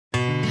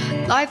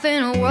Life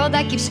in a world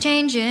that keeps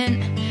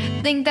changing.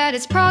 Think that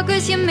it's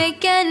progress you're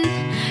making.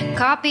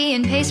 Copy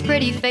and paste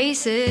pretty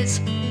faces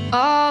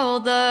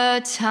all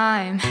the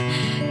time.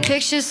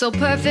 Pictures so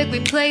perfect we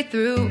play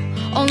through,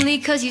 only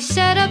cause you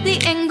set up the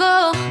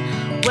angle.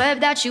 Web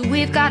that you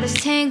weave got us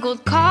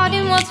tangled, caught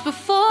in what's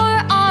before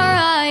our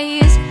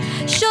eyes.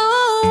 Show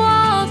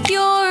off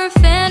your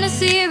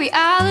fantasy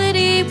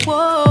reality,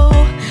 whoa,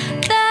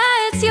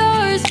 that's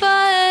yours,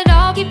 but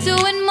I'll keep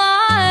doing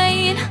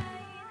mine.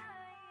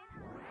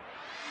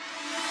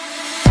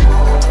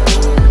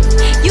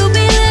 You'll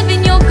be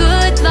living your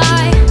good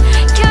life,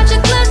 catch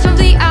a glimpse from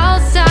the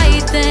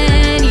outside,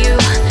 then you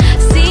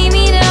see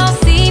me now,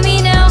 see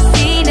me now,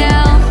 see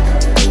now.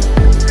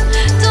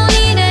 Don't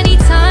need any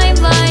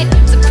timeline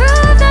to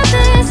prove that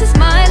this is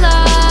my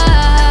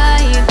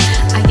life.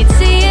 I can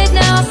see it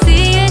now,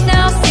 see it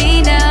now,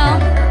 see now.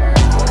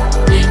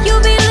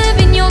 You'll be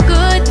living your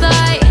good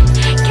life,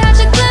 catch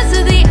a glimpse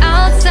of the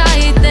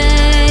outside,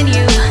 then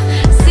you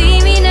see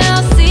me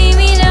now, see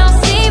me now,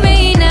 see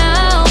me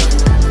now.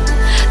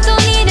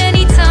 Don't need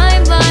any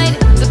timeline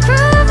to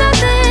prove that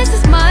this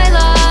is my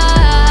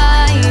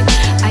life.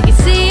 I can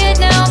see it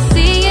now,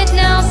 see it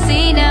now,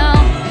 see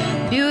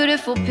now.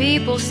 Beautiful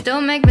people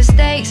still make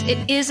mistakes. It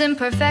isn't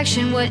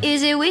perfection, what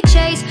is it we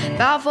chase?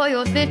 Bow for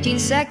your 15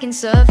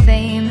 seconds of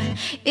fame.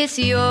 It's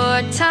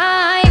your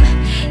time.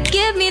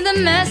 Give me the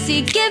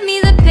messy, give me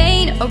the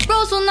pain. A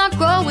rose will not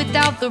grow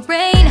without the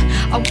rain.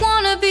 I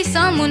wanna be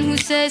someone who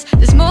says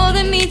there's more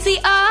than meets the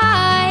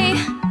eye.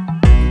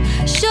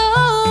 Show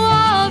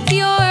off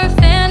your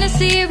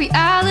fantasy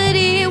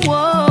reality,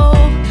 whoa,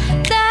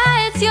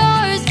 that's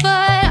yours,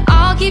 but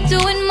I'll keep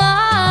doing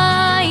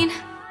mine.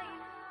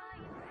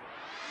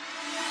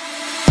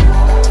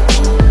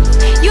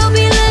 You'll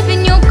be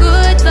living your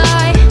good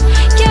life,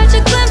 catch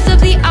a glimpse of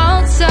the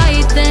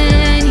outside,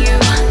 then you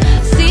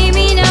see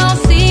me now,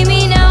 see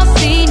me now,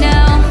 see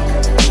now.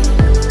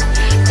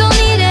 Don't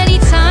need any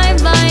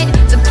timeline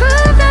to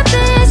prove that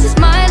this is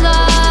my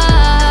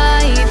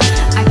life.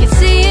 I can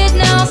see it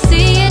now,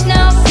 see it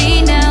now,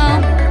 see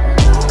now.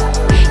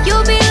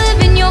 You'll be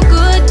living your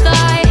good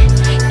life,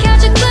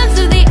 catch a glimpse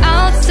of the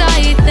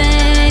outside,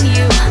 then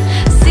you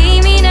see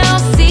me now,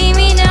 see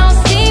me now,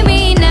 see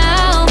me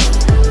now.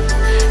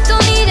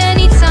 Don't need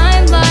any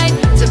timeline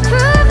to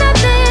prove that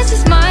this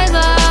is my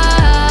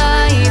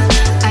life.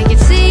 I can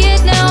see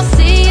it now,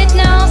 see it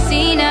now,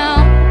 see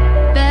now.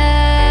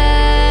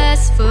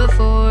 Best foot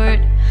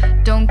forward,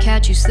 don't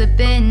catch you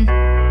slipping.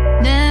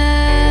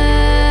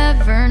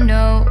 Never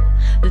know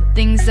the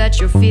things that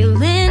you're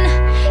feeling.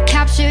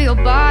 Capture your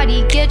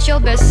body, get your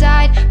best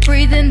side.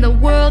 Breathe in the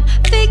world,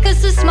 fake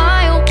us a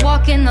smile.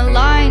 Walk in the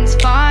lines,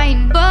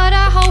 fine, but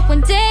I hope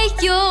one day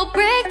you'll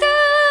break through.